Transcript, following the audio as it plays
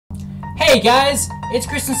Hey guys, it's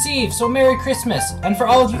Christmas Eve, so Merry Christmas! And for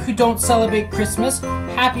all of you who don't celebrate Christmas,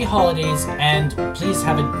 Happy Holidays, and please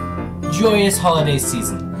have a joyous holiday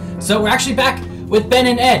season. So we're actually back with Ben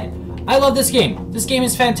and Ed. I love this game. This game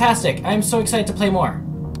is fantastic. I'm so excited to play more.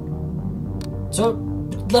 So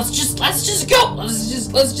let's just go. Let's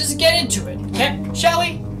just get into it. Okay? Shall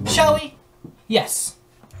we? Shall we? Yes.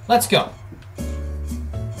 Let's go.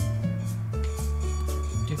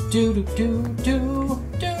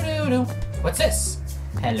 What's this?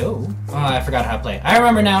 Hello? Oh, I forgot how to play. I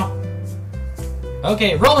remember now.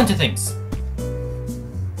 Okay, roll into things.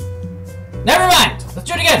 Never mind. Let's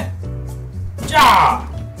do it again. Ja!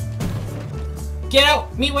 Get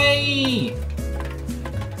out me way!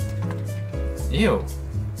 Ew.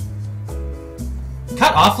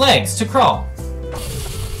 Cut off legs to crawl.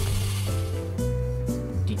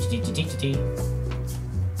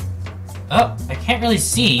 Oh, I can't really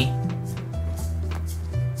see.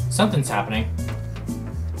 Something's happening.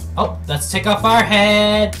 Oh, let's take off our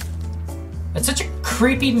head. That's such a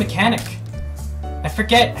creepy mechanic. I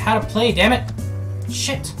forget how to play, damn it.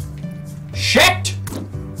 Shit. Shit!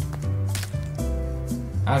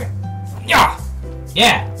 Okay. Yeah!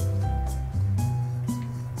 Yeah!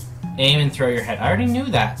 Aim and throw your head. I already knew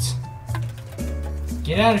that.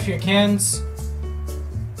 Get out of here, cans.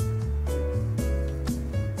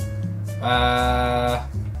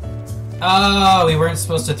 Oh, we weren't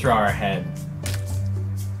supposed to throw our head.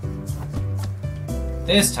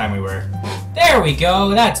 This time we were. There we go,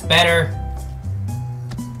 that's better.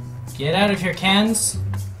 Get out of here, cans.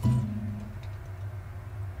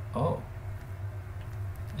 Oh.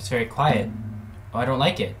 It's very quiet. Oh, I don't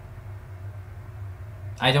like it.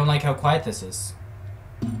 I don't like how quiet this is.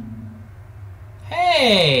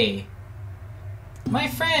 Hey! My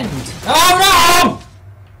friend. Oh no!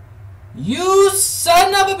 You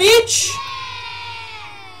son of a bitch!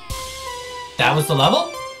 That was the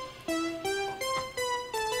level?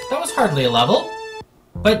 That was hardly a level.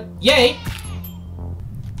 But yay!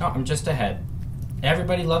 Oh, I'm just ahead.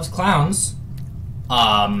 Everybody loves clowns.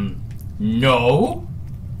 No.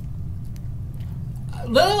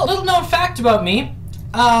 Little known fact about me,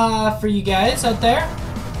 for you guys out there.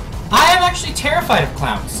 I am actually terrified of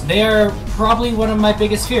clowns. They are probably one of my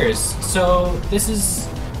biggest fears. So this is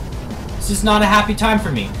not a happy time for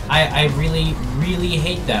me. I really, really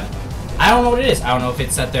hate them. I don't know what it is. I don't know if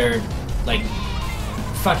it's that they're like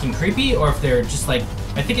fucking creepy or if they're just like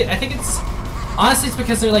I think it's honestly it's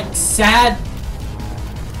because they're like sad.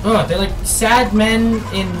 Oh, they're like sad men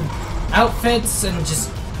in outfits and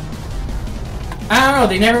just I don't know,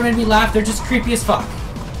 they never made me laugh. They're just creepy as fuck.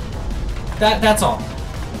 That's all.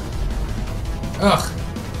 Ugh.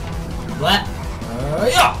 What?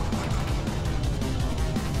 Yeah.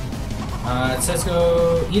 It says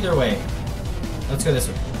go either way. Let's go this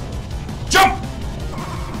way. Jump!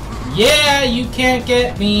 Yeah, you can't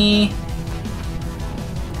get me.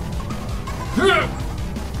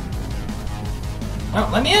 Oh,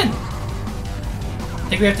 let me in. I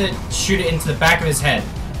think we have to shoot it into the back of his head.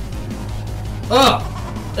 Ugh!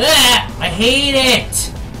 Ugh! I hate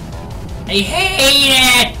it! I hate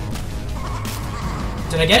it!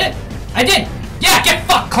 Did I get it? I did! Yeah, get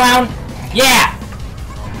fucked, clown! Yeah!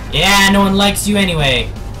 Yeah, no one likes you anyway.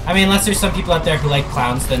 I mean, unless there's some people out there who like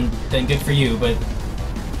clowns, then good for you, but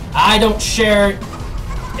I don't share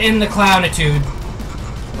in the clownitude.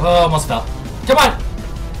 Oh, almost fell. Come on!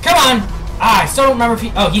 Come on! Ah, I still don't remember if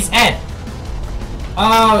he... Oh, he's Ed.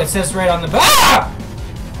 Oh, it says right on the... Ah!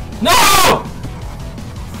 No!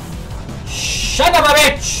 Son of a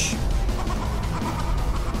bitch!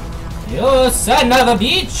 You son of a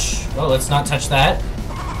bitch! Oh, let's not touch that.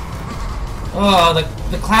 Oh,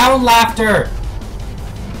 the clown laughter.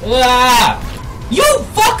 Ah! You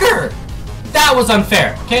fucker! That was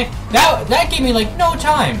unfair, okay? That gave me, like, no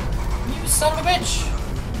time. You son of a bitch.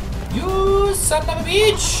 You son of a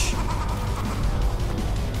bitch.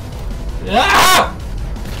 Ah!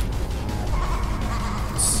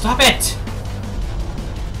 Stop it!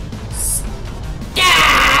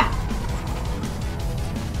 Stop!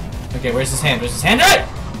 Okay, where's his hand? Where's his hand? Right!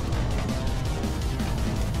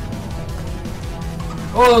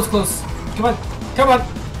 Oh, that was close. Come on. Come on.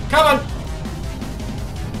 Come on.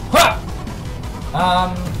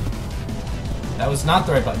 Huh! That was not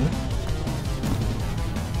the right button.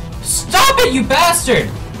 Stop it, you bastard!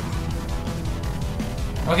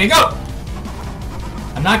 Okay, go!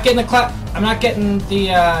 I'm not getting the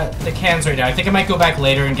cans right now. I think I might go back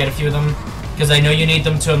later and get a few of them because I know you need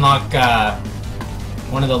them to unlock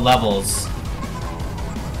one of the levels.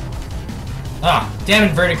 Ah, damn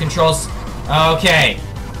inverted controls. Okay.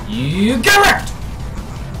 You get wrecked!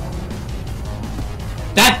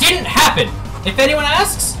 That didn't happen! If anyone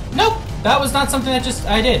asks, nope, that was not something that just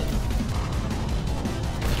I did.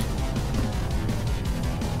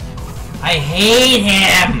 I hate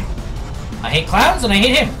him! I hate clowns and I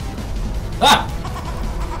hate him. Ah!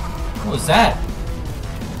 What was that?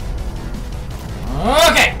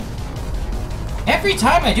 Okay! Every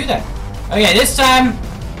time I do that. Okay, this time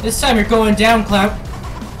you're going down, clown.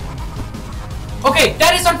 Okay,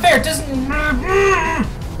 that is unfair. It doesn't...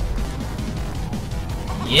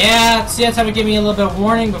 Yeah, see, that's how to give me a little bit of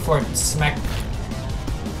warning before it smack.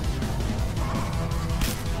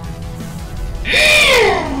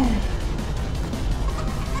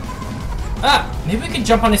 Ah, maybe we can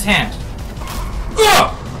jump on his hand.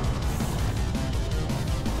 Ugh!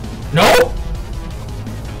 No?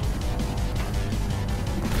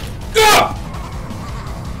 Ugh!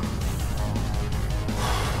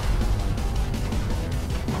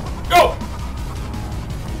 Go!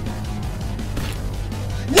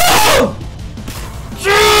 No!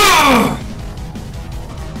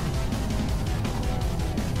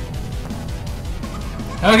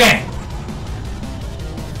 Okay.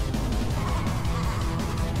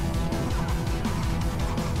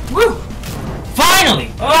 Woo!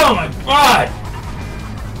 Finally! Oh my god!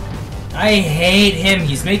 I hate him.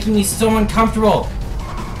 He's making me so uncomfortable.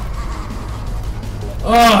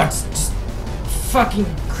 Oh, it's just fucking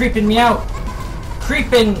creeping me out.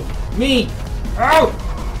 Creeping me out.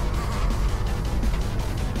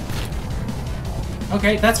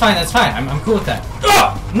 Okay, that's fine, that's fine. I'm cool with that.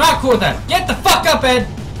 Ugh! I'm not cool with that. Get the fuck up, Ed!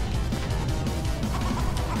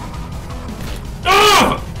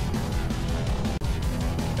 Ugh!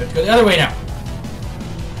 Let's go the other way now.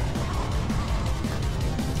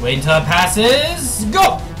 Wait until it passes.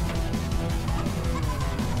 Go!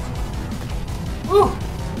 Woo!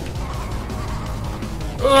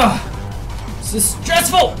 Ugh! This is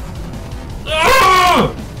stressful!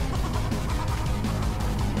 Ugh!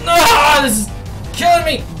 Ah, this is killing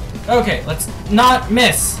me! Okay, let's not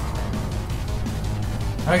miss.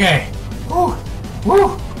 Okay. Woo!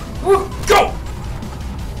 Woo! Woo! Go!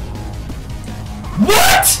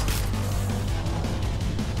 What?!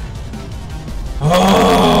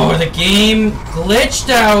 Oh, the game glitched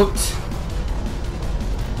out.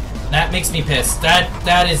 That makes me pissed.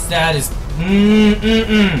 That is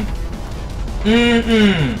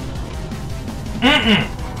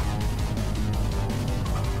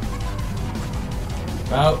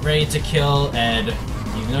About ready to kill Ed,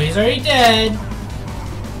 even though he's already dead.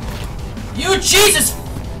 You Jesus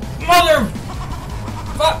mother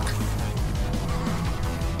fuck.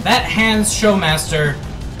 That Hans Showmaster.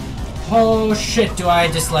 Oh shit, do I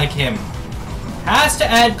dislike him. Has to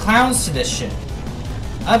add clowns to this shit.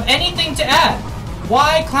 Of anything to add.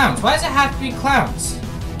 Why clowns? Why does it have to be clowns?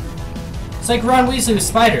 It's like Ron Weasley with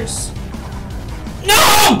spiders.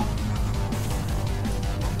 No!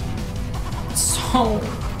 So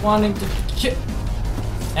wanting to kill.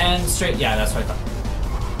 And straight, yeah, that's what I thought.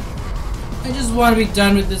 I just want to be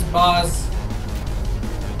done with this boss.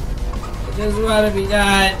 I just want to be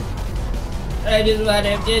done. I just want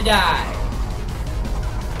him to die.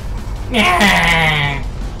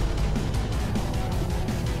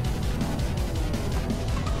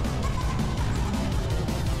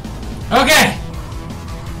 Okay.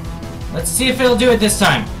 Let's see if it'll do it this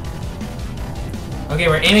time. Okay,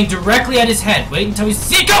 we're aiming directly at his head. Wait until we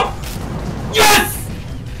see it go! Yes!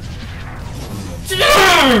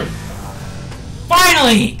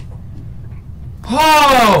 Finally!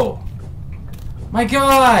 Oh! My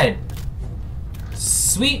god!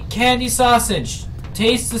 Sweet candy sausage.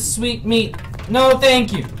 Taste the sweet meat. No,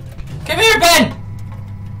 thank you. Come here, Ben!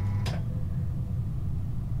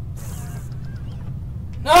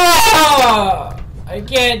 No! I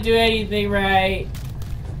can't do anything right.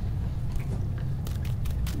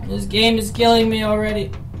 This game is killing me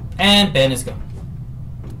already. And Ben is gone.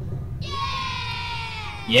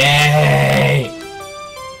 Yay!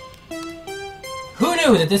 Who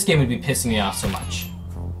knew that this game would be pissing me off so much?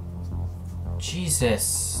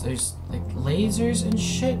 Jesus. There's like lasers and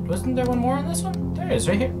shit. Wasn't there one more in this one? There it is,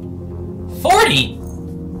 right here. 40!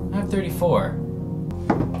 I have 34.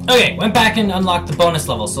 Okay, went back and unlocked the bonus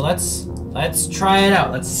level, so let's try it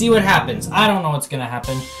out. Let's see what happens. I don't know what's gonna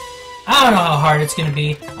happen. I don't know how hard it's gonna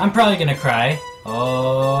be. I'm probably gonna cry.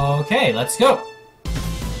 Okay, let's go.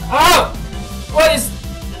 Oh! What is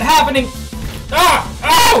happening? Ah!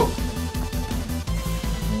 Oh!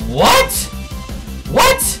 What?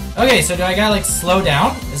 What? Okay, so do I gotta like slow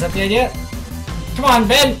down? Is that the idea? Come on,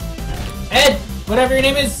 Ben! Ed! Whatever your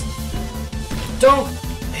name is! Don't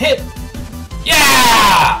hit!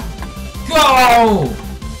 Yeah! Go!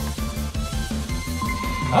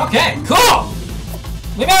 Okay, cool!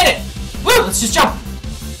 We made it! Woo! Let's just jump!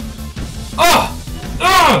 Oh!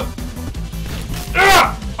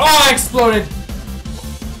 Oh, I exploded!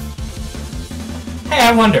 Hey,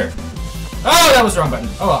 I wonder. Oh, that was the wrong button.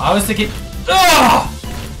 Oh, well, I was thinking... Oh!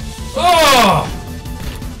 Oh!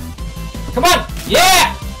 Come on!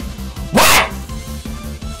 Yeah! What?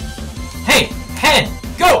 Hey, head,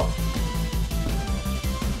 go!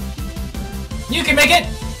 You can make it!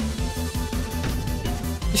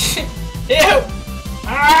 Ew!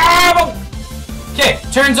 Ah! Okay,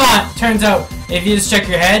 turns out, if you just check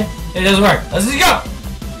your head, it doesn't work. Let's just go!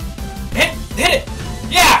 Hit it!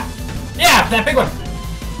 Yeah! Yeah, that big one!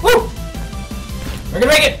 Woo! We're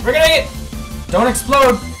gonna make it! We're gonna make it! Don't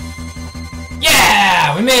explode!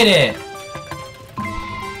 Yeah! We made it!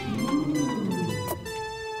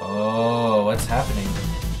 Oh, what's happening?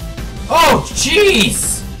 Oh,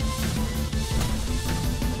 jeez!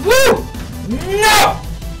 Woo! No!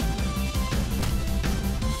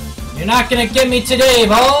 You're not gonna get me today,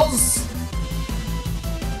 balls!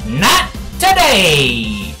 Not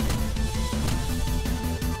today!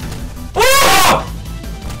 Whoa!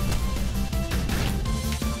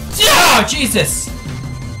 Oh, Jesus!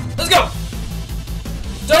 Let's go!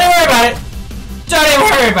 Don't even worry about it! Don't even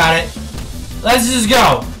worry about it! Let's just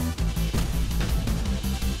go!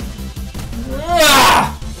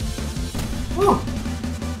 Ah! Whew.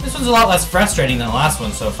 This one's a lot less frustrating than the last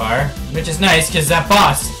one so far, which is nice because that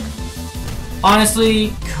boss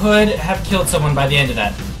honestly could have killed someone by the end of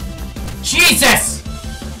that. Jesus!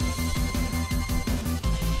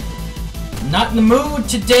 Not in the mood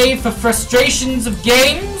today for frustrations of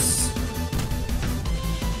games.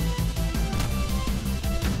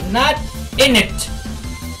 Not in it.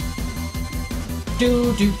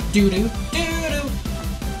 Do do do do do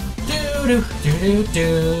do do do do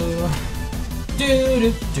do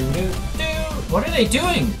do do do do. What are they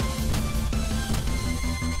doing?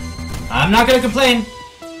 I'm not gonna complain.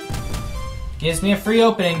 Gives me a free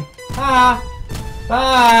opening. Ah,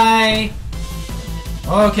 bye.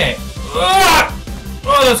 Okay. Ah!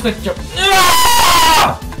 Oh, that was quick jump.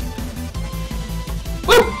 Ah!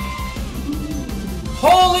 Woo!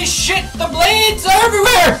 Holy shit! The blades are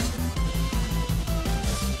everywhere.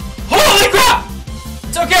 Holy crap!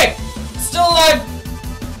 It's okay. Still alive.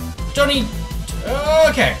 Don't need.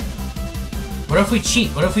 Okay. What if we cheat?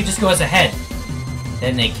 What if we just go as a head?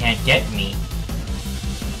 Then they can't get me.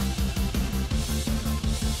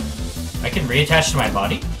 I can reattach to my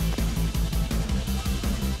body?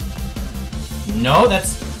 No,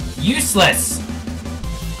 that's useless.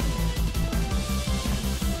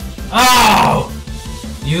 Oh!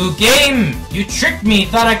 You game! You tricked me!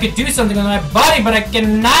 Thought I could do something with my body, but I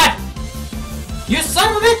cannot! You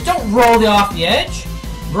son of a bitch! Don't roll off the edge!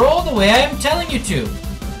 Roll the way I am telling you to!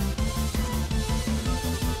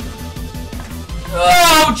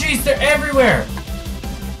 Oh, jeez, they're everywhere!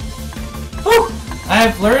 Whew! I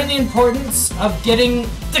have learned the importance of getting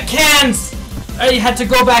the cans! I had to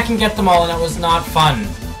go back and get them all, and it was not fun.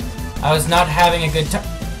 I was not having a good time.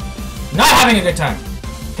 Not having a good time!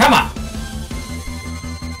 Come on!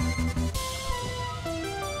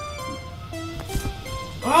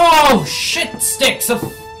 Oh, shit sticks of...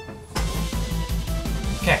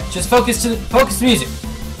 Okay, just focus the music.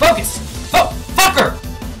 Focus! Fucker!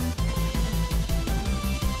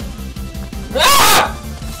 Ah!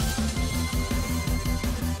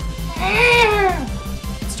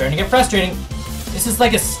 It's starting to get frustrating. This is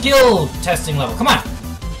like a skill testing level. Come on.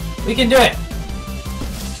 We can do it.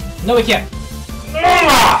 No, we can't.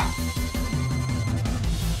 Ah!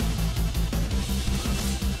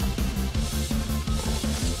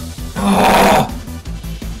 Ah!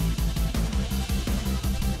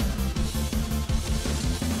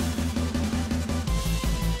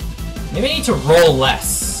 Maybe I need to roll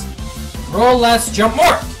less. Roll less, jump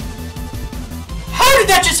more. How did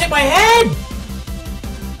that just hit my head?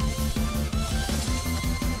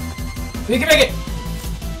 We can make it.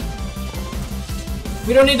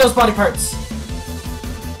 We don't need those body parts.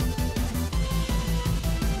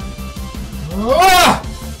 Ah!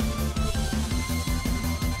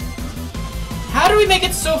 How do we make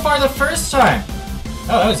it so far the first time?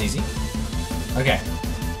 Oh, that was easy. Okay.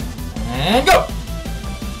 And go!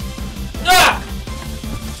 Ah!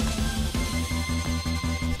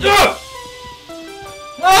 Ah!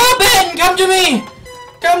 Oh, Ben! Come to me!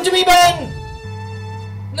 Come to me, Ben!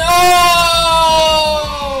 No!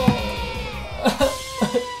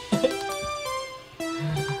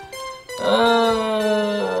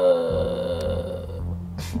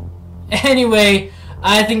 Anyway,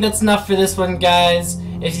 I think that's enough for this one, guys.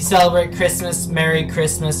 If you celebrate Christmas, Merry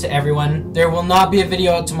Christmas to everyone. There will not be a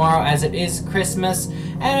video out tomorrow as it is Christmas,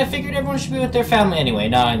 and I figured everyone should be with their family anyway,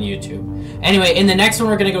 not on YouTube. Anyway, in the next one,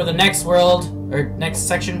 we're gonna go to the next world, or next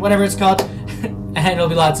section, whatever it's called, and it'll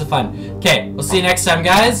be lots of fun. Okay, we'll see you next time,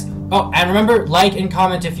 guys. Oh, and remember, like and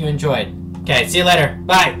comment if you enjoyed. Okay, see you later.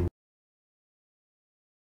 Bye.